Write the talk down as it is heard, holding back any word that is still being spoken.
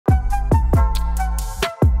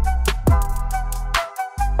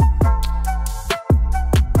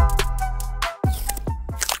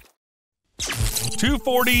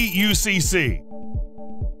240 UCC.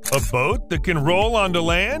 A boat that can roll onto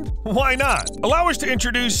land? Why not? Allow us to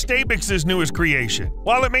introduce Stabix's newest creation.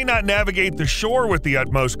 While it may not navigate the shore with the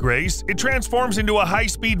utmost grace, it transforms into a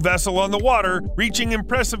high-speed vessel on the water, reaching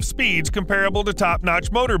impressive speeds comparable to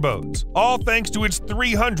top-notch motorboats, all thanks to its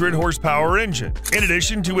 300-horsepower engine. In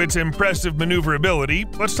addition to its impressive maneuverability,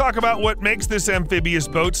 let's talk about what makes this amphibious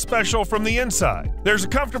boat special from the inside. There's a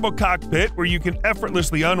comfortable cockpit where you can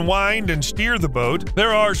effortlessly unwind and steer the boat.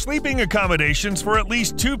 There are sleeping accommodations for at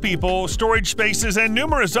least 2 people, storage spaces, and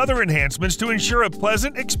numerous other enhancements to ensure a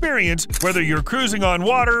pleasant experience whether you're cruising on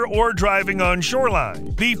water or driving on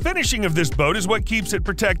shoreline. The finishing of this boat is what keeps it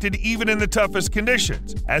protected even in the toughest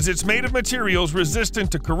conditions, as it's made of materials resistant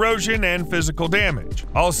to corrosion and physical damage.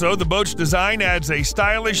 Also, the boat's design adds a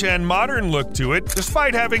stylish and modern look to it,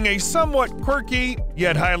 despite having a somewhat quirky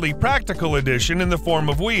yet highly practical addition in the form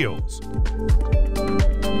of wheels.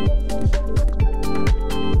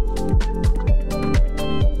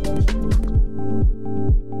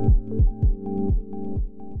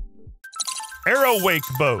 AeroWake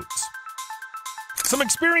Boats. Some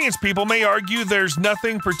experienced people may argue there's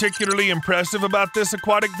nothing particularly impressive about this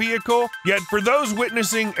aquatic vehicle, yet for those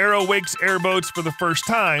witnessing AeroWake's airboats for the first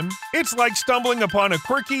time, it's like stumbling upon a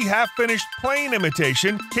quirky, half-finished plane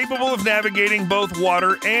imitation capable of navigating both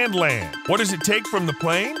water and land. What does it take from the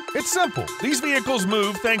plane? It's simple. These vehicles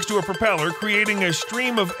move thanks to a propeller creating a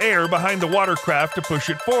stream of air behind the watercraft to push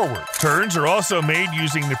it forward. Turns are also made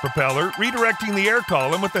using the propeller, redirecting the air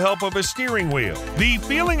column with the help of a steering wheel. The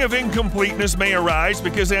feeling of incompleteness may arise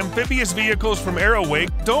because amphibious vehicles from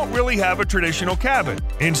AeroWake don't really have a traditional cabin.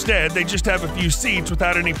 Instead, they just have a few seats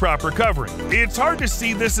without any proper covering. It's hard to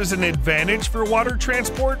see this as an advantage for water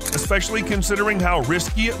transport, especially considering how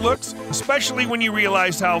risky it looks, especially when you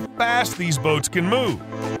realize how fast these boats can move.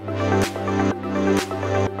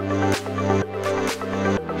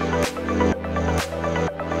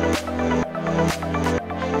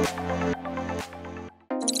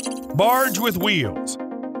 Barge with wheels.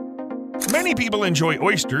 Many people enjoy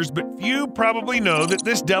oysters, but few probably know that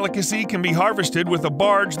this delicacy can be harvested with a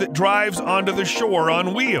barge that drives onto the shore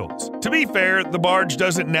on wheels. To be fair, the barge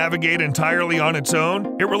doesn't navigate entirely on its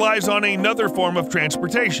own. It relies on another form of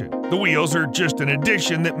transportation. The wheels are just an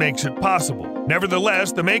addition that makes it possible.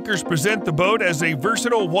 Nevertheless, the makers present the boat as a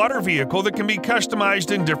versatile water vehicle that can be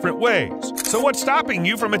customized in different ways. So what's stopping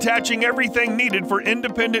you from attaching everything needed for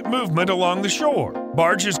independent movement along the shore?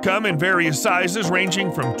 Barges come in various sizes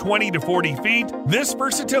ranging from 20 to 40 feet. This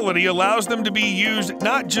versatility allows them to be used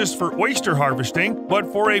not just for oyster harvesting, but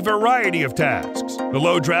for a variety of tasks. The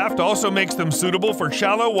low draft also makes them suitable for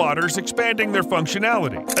shallow waters, expanding their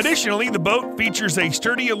functionality. Additionally, the boat features a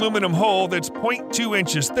sturdy aluminum hull that's 0.2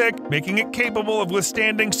 inches thick, making it capable of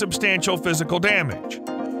withstanding substantial physical damage.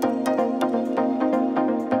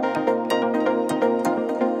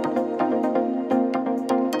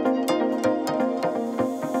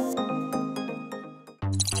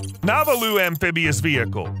 Navalu amphibious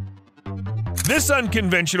vehicle. This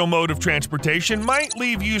unconventional mode of transportation might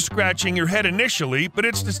leave you scratching your head initially, but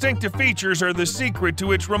its distinctive features are the secret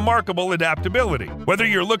to its remarkable adaptability. Whether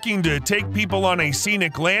you're looking to take people on a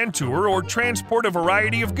scenic land tour or transport a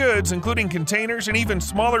variety of goods, including containers and even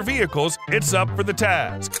smaller vehicles, it's up for the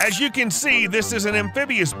task. As you can see, this is an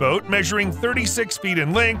amphibious boat measuring 36 feet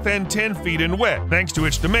in length and 10 feet in width. Thanks to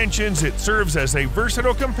its dimensions, it serves as a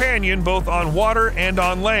versatile companion both on water and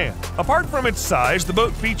on land. Apart from its size, the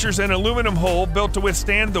boat features an aluminum hull built to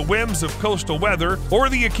withstand the whims of coastal weather or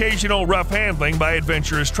the occasional rough handling by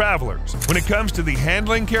adventurous travelers. When it comes to the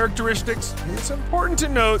handling characteristics, it's important to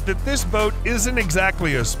note that this boat isn't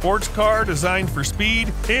exactly a sports car designed for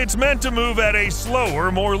speed. It's meant to move at a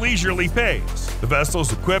slower, more leisurely pace. The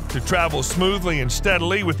vessel's equipped to travel smoothly and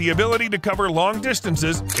steadily with the ability to cover long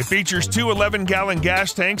distances. It features 2 11-gallon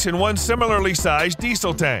gas tanks and 1 similarly sized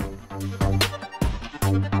diesel tank.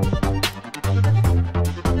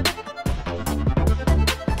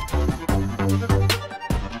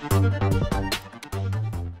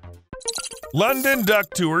 London Duck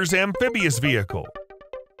Tours amphibious vehicle.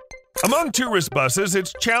 Among tourist buses,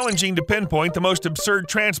 it's challenging to pinpoint the most absurd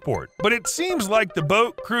transport, but it seems like the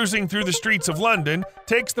boat cruising through the streets of London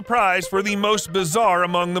takes the prize for the most bizarre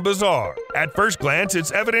among the bizarre. At first glance,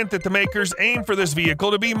 it's evident that the makers aim for this vehicle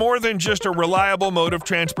to be more than just a reliable mode of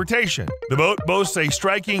transportation. The boat boasts a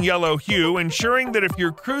striking yellow hue, ensuring that if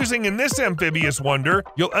you're cruising in this amphibious wonder,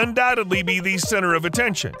 you'll undoubtedly be the center of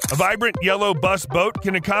attention. A vibrant yellow bus boat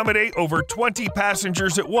can accommodate over 20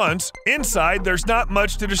 passengers at once. Inside, there's not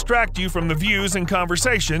much to distract you from the views and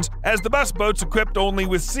conversations, as the bus boat's equipped only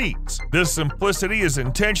with seats. This simplicity is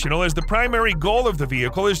intentional, as the primary goal of the vehicle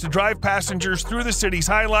vehicle is to drive passengers through the city's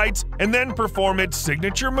highlights and then perform its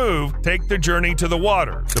signature move, take the journey to the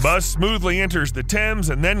water. The bus smoothly enters the Thames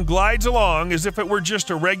and then glides along as if it were just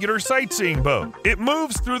a regular sightseeing boat. It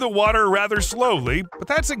moves through the water rather slowly, but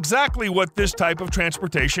that's exactly what this type of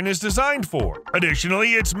transportation is designed for.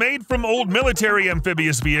 Additionally, it's made from old military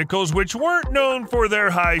amphibious vehicles which weren't known for their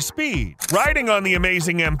high speed. Riding on the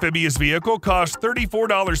amazing amphibious vehicle costs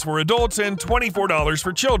 $34 for adults and $24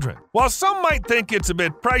 for children. While some might think it's a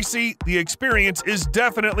bit pricey, the experience is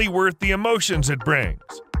definitely worth the emotions it brings.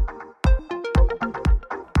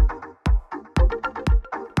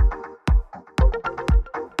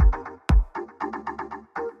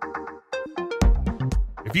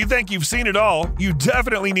 If you think you've seen it all, you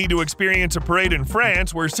definitely need to experience a parade in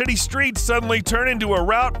France where city streets suddenly turn into a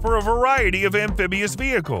route for a variety of amphibious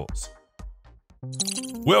vehicles.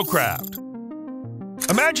 Wilcraft.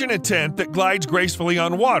 Imagine a tent that glides gracefully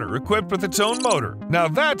on water, equipped with its own motor. Now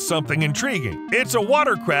that's something intriguing. It's a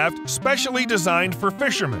watercraft specially designed for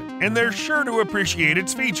fishermen, and they're sure to appreciate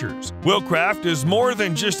its features. Wilcraft is more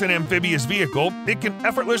than just an amphibious vehicle. It can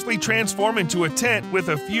effortlessly transform into a tent with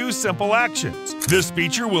a few simple actions. This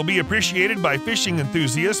feature will be appreciated by fishing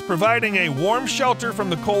enthusiasts, providing a warm shelter from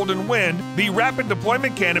the cold and wind. The rapid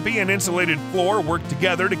deployment canopy and insulated floor work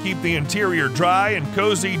together to keep the interior dry and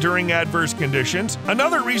cozy during adverse conditions.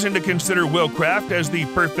 Another reason to consider Wilcraft as the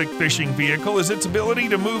perfect fishing vehicle is its ability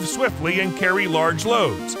to move swiftly and carry large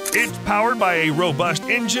loads. It's powered by a robust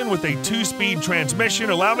engine with a 2-speed transmission,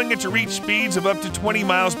 allowing it to reach speeds of up to 20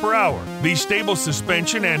 miles per hour. The stable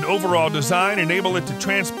suspension and overall design enable it to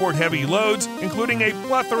transport heavy loads, including a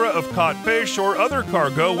plethora of caught fish or other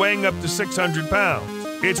cargo weighing up to 600 pounds.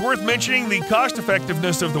 It's worth mentioning the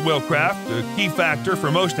cost-effectiveness of the Wilcraft, a key factor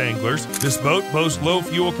for most anglers. This boat boasts low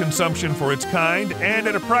fuel consumption for its kind, and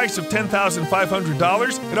at a price of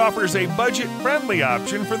 $10,500, it offers a budget-friendly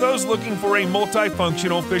option for those looking for a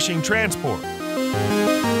multifunctional fishing transport.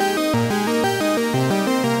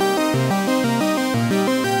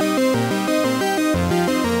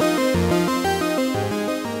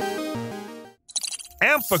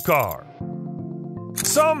 Amphicar.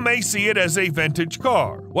 Some may see it as a vintage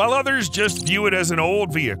car, while others just view it as an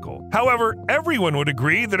old vehicle. However, everyone would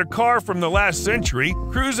agree that a car from the last century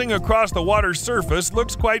cruising across the water's surface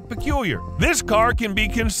looks quite peculiar. This car can be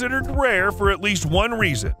considered rare for at least one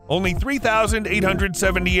reason. Only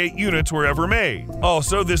 3,878 units were ever made.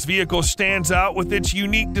 Also, this vehicle stands out with its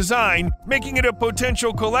unique design, making it a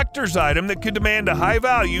potential collector's item that could demand a high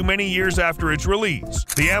value many years after its release.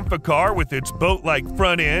 The Amphicar, with its boat-like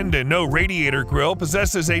front end and no radiator grille,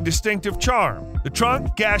 possesses a distinctive charm. The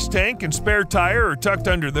trunk, gas tank, and spare tire are tucked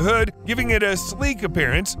under the hood, giving it a sleek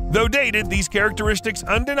appearance. Though dated, these characteristics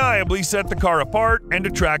undeniably set the car apart and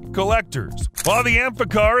attract collectors. While the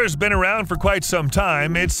Amphicar has been around for quite some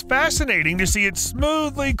time, it's fascinating to see it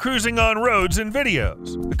smoothly cruising on roads and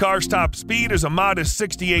videos. The car's top speed is a modest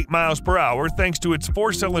 68 miles per hour thanks to its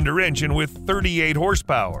 4-cylinder engine with 38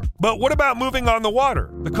 horsepower. But what about moving on the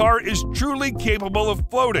water? The car is truly capable of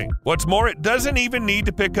floating. What's more, it doesn't even need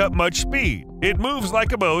to pick up much speed. It moves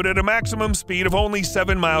like a boat at a maximum speed of only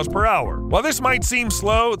 7 miles per hour. While this might seem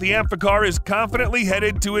slow, the Amphicar is confidently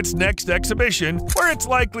headed to its next exhibition, where it's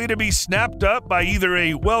likely to be snapped up by either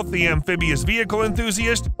a wealthy amphibious vehicle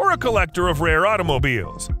enthusiast or a collector of rare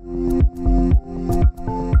automobiles.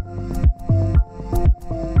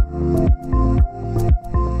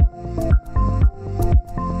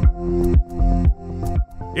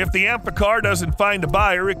 If the Amphicar doesn't find a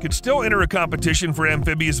buyer, it could still enter a competition for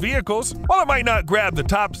amphibious vehicles. While it might not grab the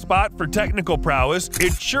top spot for technical prowess,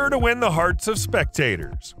 it's sure to win the hearts of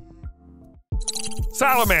spectators.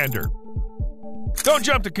 Salamander. Don't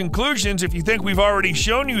jump to conclusions if you think we've already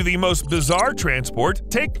shown you the most bizarre transport.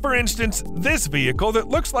 Take, for instance, this vehicle that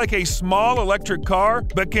looks like a small electric car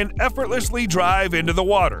but can effortlessly drive into the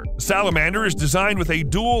water. Salamander is designed with a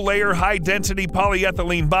dual-layer high-density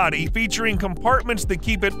polyethylene body featuring compartments that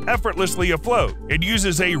keep it effortlessly afloat. It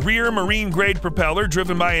uses a rear marine-grade propeller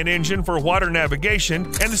driven by an engine for water navigation,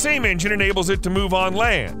 and the same engine enables it to move on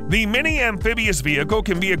land. The mini amphibious vehicle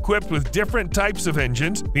can be equipped with different types of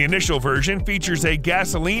engines. The initial version features a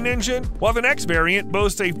gasoline engine, while the next variant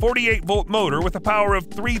boasts a 48-volt motor with a power of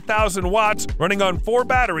 3,000 watts running on 4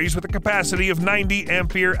 batteries with a capacity of 90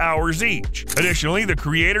 ampere-hours each. Additionally, the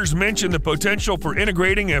creators mention the potential for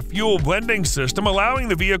integrating a fuel blending system, allowing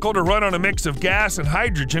the vehicle to run on a mix of gas and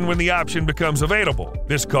hydrogen when the option becomes available.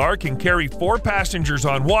 This car can carry 4 passengers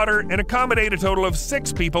on water and accommodate a total of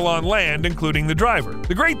 6 people on land, including the driver.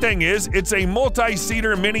 The great thing is, it's a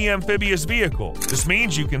multi-seater mini amphibious vehicle. This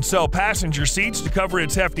means you can sell passenger seats to cover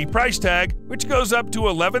its hefty price tag, which goes up to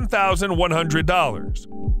 $11,100.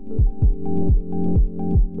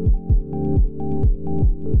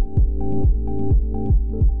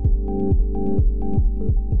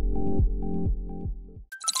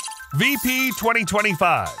 VP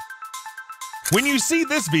 2025. When you see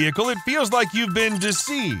this vehicle, it feels like you've been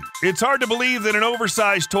deceived. It's hard to believe that an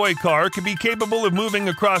oversized toy car could be capable of moving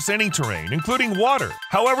across any terrain, including water.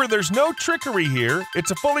 However, there's no trickery here.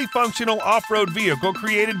 It's a fully functional off-road vehicle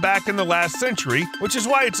created back in the last century, which is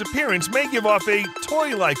why its appearance may give off a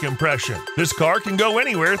toy-like impression. This car can go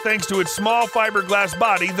anywhere thanks to its small fiberglass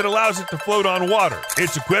body that allows it to float on water.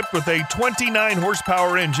 It's equipped with a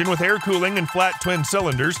 29-horsepower engine with air cooling and flat twin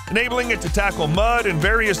cylinders, enabling it to tackle mud and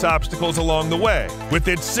various obstacles along the way. With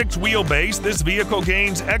its 6 wheelbase, this vehicle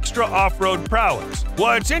gains extra off-road prowess.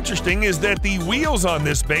 What's interesting is that the wheels on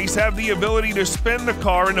this base have the ability to spin the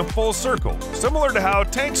car in a full circle, similar to how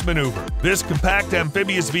tanks maneuver. This compact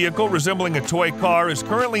amphibious vehicle resembling a toy car is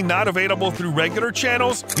currently not available through regular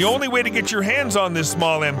channels. The only way to get your hands on this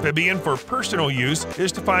small amphibian for personal use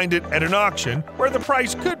is to find it at an auction, where the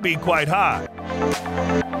price could be quite high.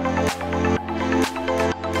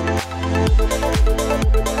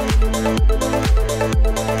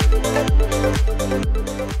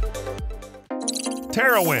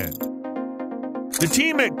 Terra Wind. The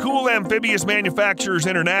team at Cool Amphibious Manufacturers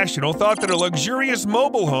International thought that a luxurious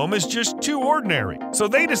mobile home is just too ordinary, so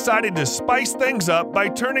they decided to spice things up by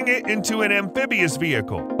turning it into an amphibious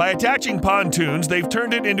vehicle. By attaching pontoons, they've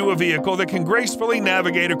turned it into a vehicle that can gracefully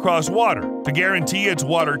navigate across water. To guarantee its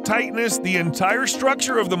water tightness, the entire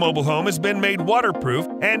structure of the mobile home has been made waterproof,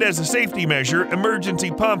 and as a safety measure,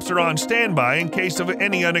 emergency pumps are on standby in case of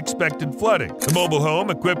any unexpected flooding. The mobile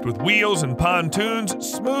home, equipped with wheels and pontoons,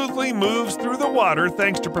 smoothly moves through the water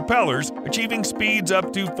thanks to propellers, achieving speeds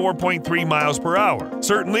up to 4.3 miles per hour.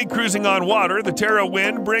 Certainly, cruising on water, the Terra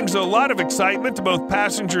Wind brings a lot of excitement to both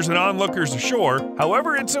passengers and onlookers ashore.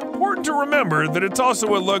 However, it's important to remember that it's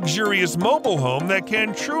also a luxurious mobile home that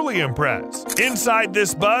can truly impress. Inside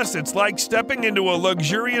this bus, it's like stepping into a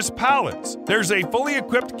luxurious palace. There's a fully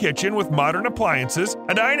equipped kitchen with modern appliances,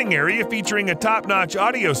 a dining area featuring a top-notch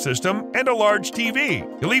audio system, and a large TV.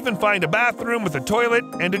 You'll even find a bathroom with a toilet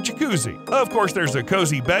and a jacuzzi. Of course, there's a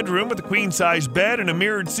cozy bedroom with a queen-size bed and a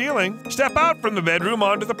mirrored ceiling. Step out from the bedroom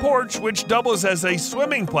onto the porch, which doubles as a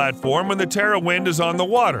swimming platform when the Terra Wind is on the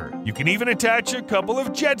water. You can even attach a couple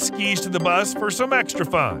of jet skis to the bus for some extra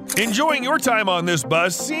fun. Enjoying your time on this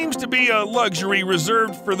bus seems to be a luxury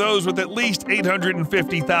reserved for those with at least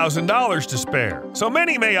 $850,000 to spare, so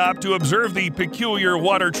many may opt to observe the peculiar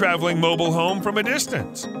water-traveling mobile home from a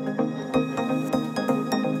distance.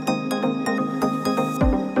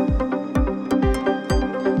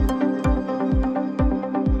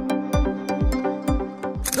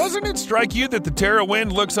 Doesn't it strike you that the Terra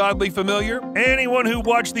Wind looks oddly familiar? Anyone who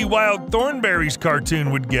watched the Wild Thornberrys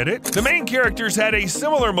cartoon would get it. The main characters had a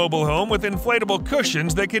similar mobile home with inflatable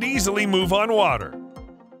cushions that could easily move on water.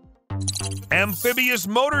 Amphibious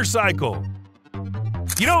Motorcycle.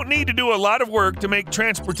 You don't need to do a lot of work to make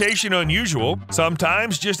transportation unusual.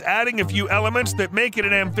 Sometimes just adding a few elements that make it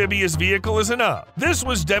an amphibious vehicle is enough. This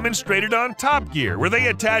was demonstrated on Top Gear, where they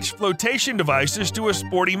attached flotation devices to a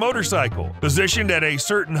sporty motorcycle. Positioned at a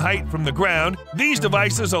certain height from the ground, these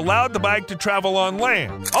devices allowed the bike to travel on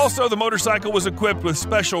land. Also, the motorcycle was equipped with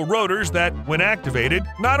special rotors that, when activated,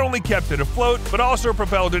 not only kept it afloat, but also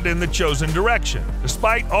propelled it in the chosen direction.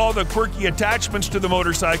 Despite all the quirky attachments to the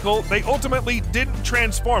motorcycle, they ultimately didn't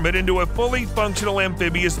transform it into a fully functional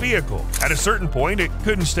amphibious vehicle. At a certain point, it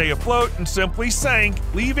couldn't stay afloat and simply sank,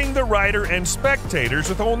 leaving the rider and spectators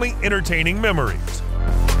with only entertaining memories.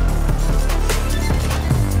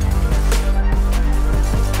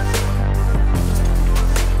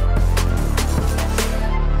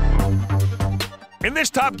 In this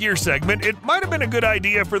Top Gear segment, it might have been a good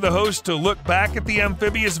idea for the host to look back at the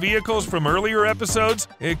amphibious vehicles from earlier episodes.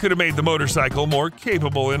 It could have made the motorcycle more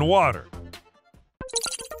capable in water.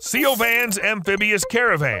 SealVans Amphibious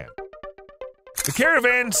Caravan. The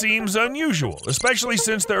Caravan seems unusual, especially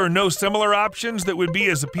since there are no similar options that would be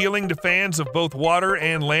as appealing to fans of both water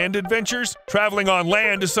and land adventures. Traveling on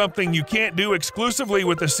land is something you can't do exclusively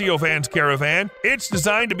with the SealVans Caravan. It's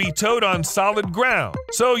designed to be towed on solid ground,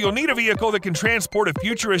 so you'll need a vehicle that can transport a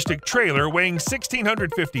futuristic trailer weighing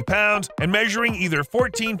 1,650 pounds and measuring either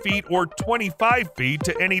 14 feet or 25 feet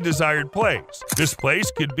to any desired place. This place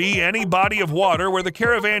could be any body of water where the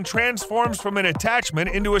Caravan transforms from an attachment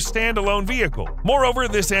into a standalone vehicle. Moreover,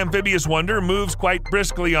 this amphibious wonder moves quite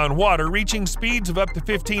briskly on water, reaching speeds of up to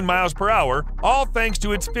 15 miles per hour, all thanks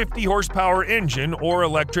to its 50-horsepower engine or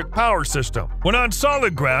electric power system. When on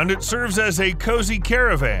solid ground, it serves as a cozy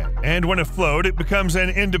caravan, and when afloat, it becomes an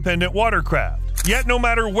independent watercraft. Yet no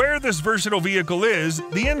matter where this versatile vehicle is,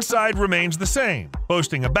 the inside remains the same,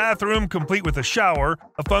 boasting a bathroom complete with a shower,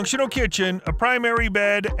 a functional kitchen, a primary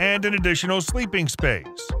bed, and an additional sleeping space.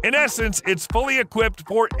 In essence, it's fully equipped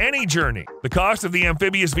for any journey. The cost of the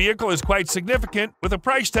amphibious vehicle is quite significant, with a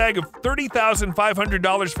price tag of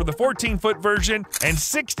 $30,500 for the 14-foot version and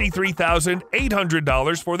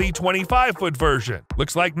 $63,800 for the 25-foot version.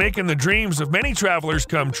 Looks like making the dreams of many travelers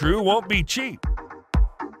come true won't be cheap.